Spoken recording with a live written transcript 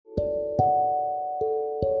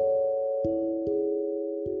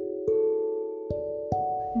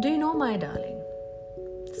Do you know, my darling,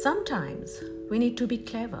 sometimes we need to be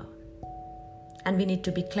clever. And we need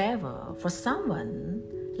to be clever for someone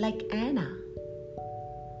like Anna.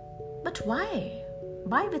 But why?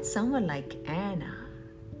 Why with someone like Anna?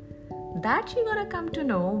 That you're gonna come to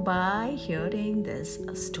know by hearing this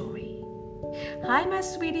story. Hi, my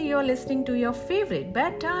sweetie, you're listening to your favorite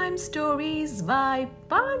bedtime stories by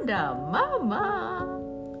Panda Mama.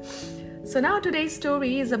 So now today's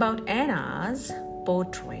story is about Anna's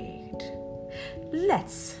portrait.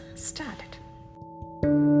 Let's start it.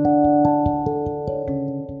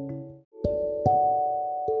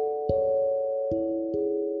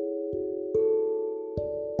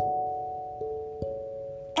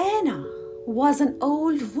 Anna was an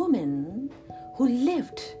old woman who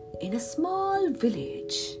lived in a small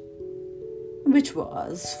village which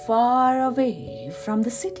was far away from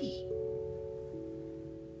the city.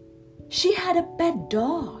 She had a pet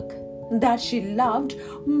dog that she loved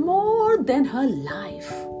more than her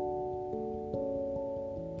life.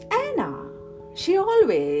 Anna, she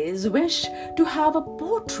always wished to have a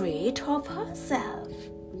portrait of herself.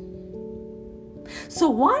 So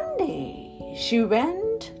one day she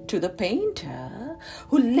went to the painter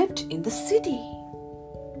who lived in the city.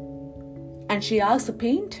 And she asked the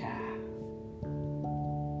painter,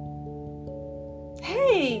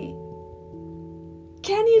 "Hey,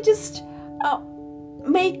 can you just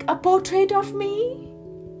make a portrait of me?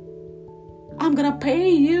 I'm gonna pay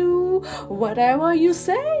you whatever you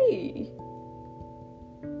say.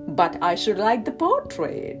 But I should like the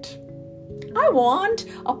portrait. I want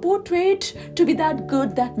a portrait to be that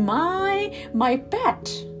good that my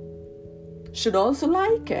pet should also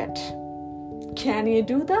like it. Can you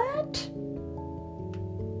do that?"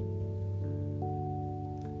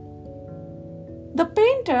 The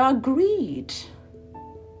painter agreed,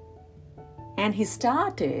 and he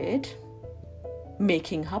started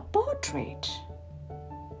making her portrait.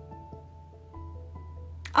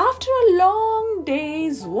 After a long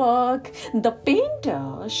day's work, the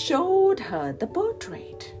painter showed her the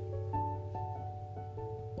portrait.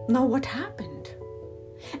 Now what happened?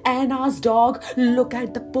 Anna's dog looked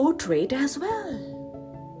at the portrait as well.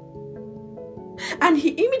 And he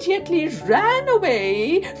immediately ran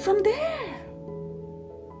away from there.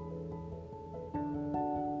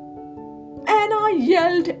 Anna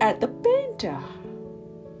yelled at the painter,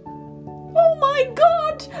 "Oh my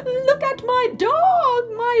God, look at my dog,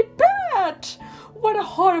 my pet! What a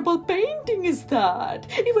horrible painting is that?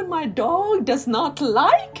 Even my dog does not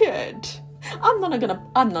like it. I'm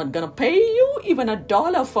not gonna pay you even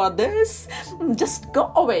 $1 for this. Just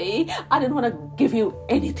go away. I don't want to give you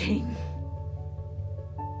anything."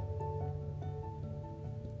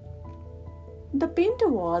 The painter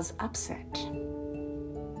was upset,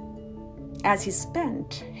 as he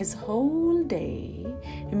spent his whole day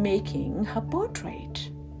making her portrait.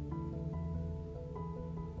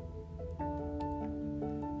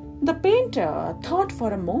 The painter thought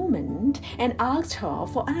for a moment and asked her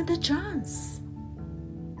for another chance.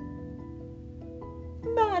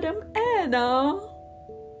 "Madam Anna,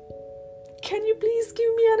 can you please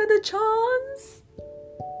give me another chance?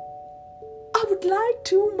 I would like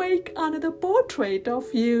to make another portrait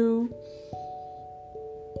of you.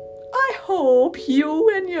 I hope you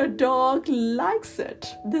and your dog likes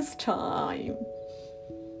it this time."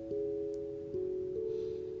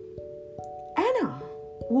 Anna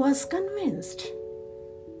was convinced,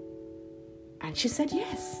 and she said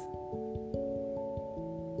yes.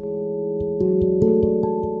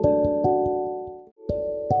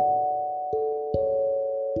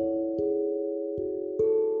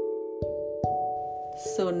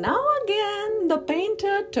 So now again, the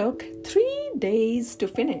painter took 3 days to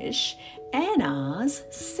finish Anna's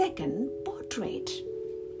second portrait.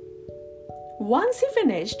 Once he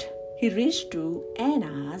finished, he reached to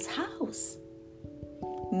Anna's house.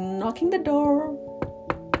 Knocking the door,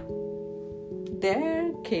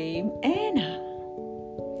 there came Anna.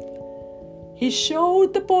 He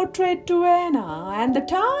showed the portrait to Anna, and the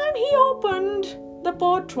time he opened the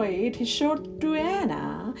portrait he showed to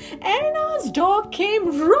Anna, Anna's dog came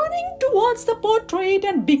running towards the portrait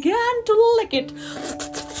and began to lick it.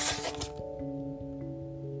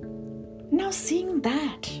 Now seeing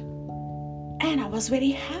that, Anna was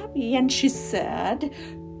very happy, and she said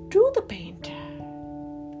to the painter,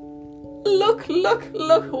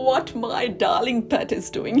 Look what my darling pet is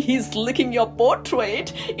doing. He's licking your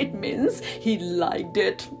portrait. It means he liked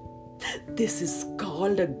it. This is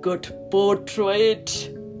called a good portrait.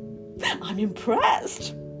 I'm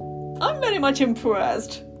impressed. I'm very much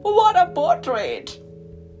impressed. What a portrait!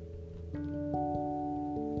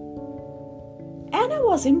 Anna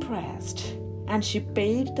was impressed and she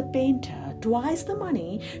paid the painter twice the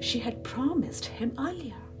money she had promised him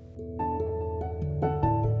earlier.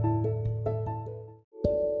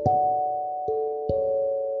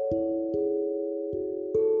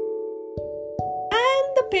 And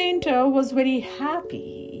the painter was very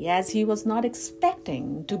happy as he was not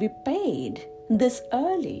expecting to be paid this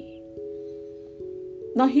early.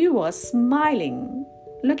 Now he was smiling,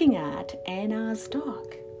 looking at Anna's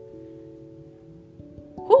dog,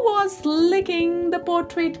 who was licking the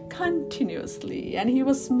portrait continuously, and he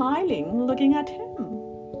was smiling, looking at him.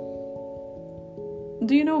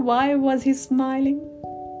 Do you know why was he smiling?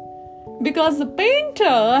 Because the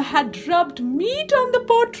painter had rubbed meat on the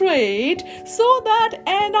portrait so that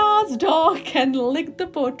Anna's dog can lick the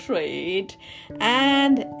portrait,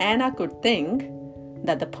 and Anna could think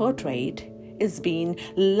that the portrait is being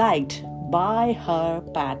liked by her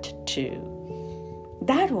pet too.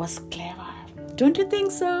 That was clever. Don't you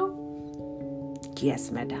think so?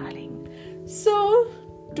 Yes, my darling. So,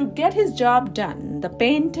 to get his job done, the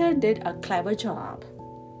painter did a clever job.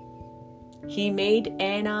 He made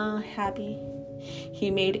Anna happy.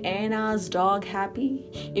 He made Anna's dog happy.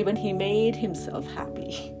 Even he made himself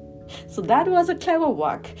happy. So that was a clever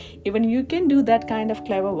work. Even you can do that kind of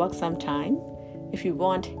clever work sometime if you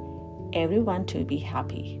want everyone to be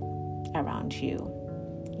happy around you.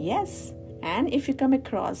 Yes, and if you come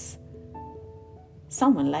across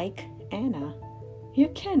someone like Anna, you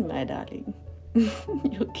can, my darling.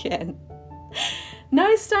 You can. Now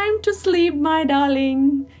it's time to sleep, my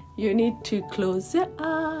darling. You need to close your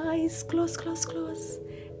eyes, close,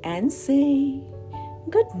 and say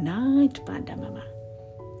good night, Panda Mama.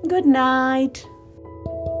 Good night.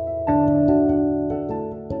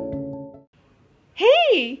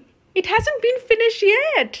 Hey, it hasn't been finished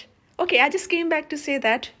yet. Okay, I just came back to say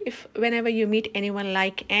that if whenever you meet anyone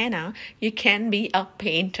like Anna, you can be a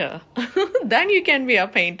painter. Then you can be a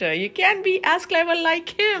painter. You can be as clever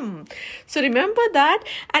like him. So remember that,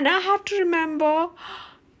 and I have to remember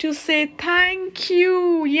to say thank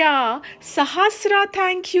you. Yeah, Sahasra,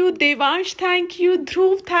 thank you. Devansh, thank you.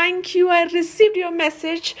 Dhruv, thank you. I received your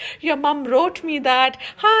message. Your mom wrote me that,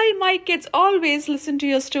 hi, my kids always listen to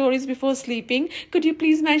your stories before sleeping. Could you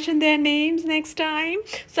please mention their names next time?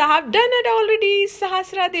 So I have done it already.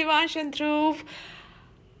 Sahasra, Devansh and Dhruv.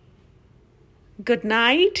 Good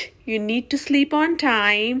night. You need to sleep on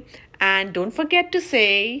time. And don't forget to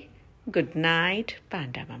say good night,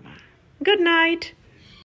 Panda Mama. Good night.